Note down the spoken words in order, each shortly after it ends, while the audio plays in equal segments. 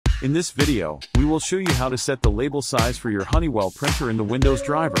In this video, we will show you how to set the label size for your Honeywell printer in the Windows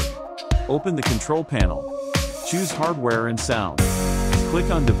driver. Open the control panel. Choose Hardware and Sound.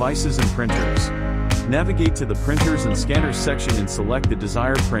 Click on Devices and Printers. Navigate to the Printers and Scanners section and select the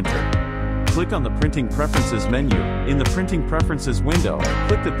desired printer. Click on the Printing Preferences menu. In the Printing Preferences window,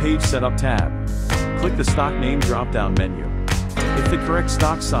 click the Page Setup tab. Click the Stock Name drop-down menu. If the correct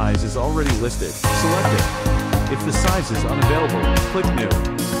stock size is already listed, select it. If the size is unavailable, click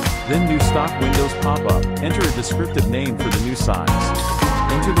New. Then New Stock windows pop up. Enter a descriptive name for the new size.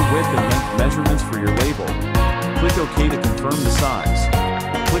 Enter the width and length measurements for your label. Click OK to confirm the size.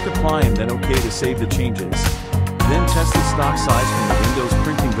 Click Apply and then OK to save the changes. Then test the stock size from the Windows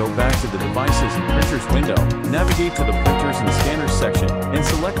printing. Go back to the Devices and Printers window. Navigate to the Printers and Scanners section and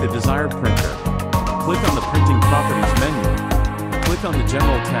select the desired printer. Click on the Printing Properties menu. Click on the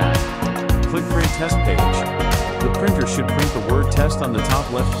General tab. Click Print Test Page. The printer should print the word test on the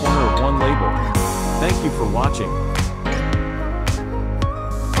top left corner of one label. Thank you for watching.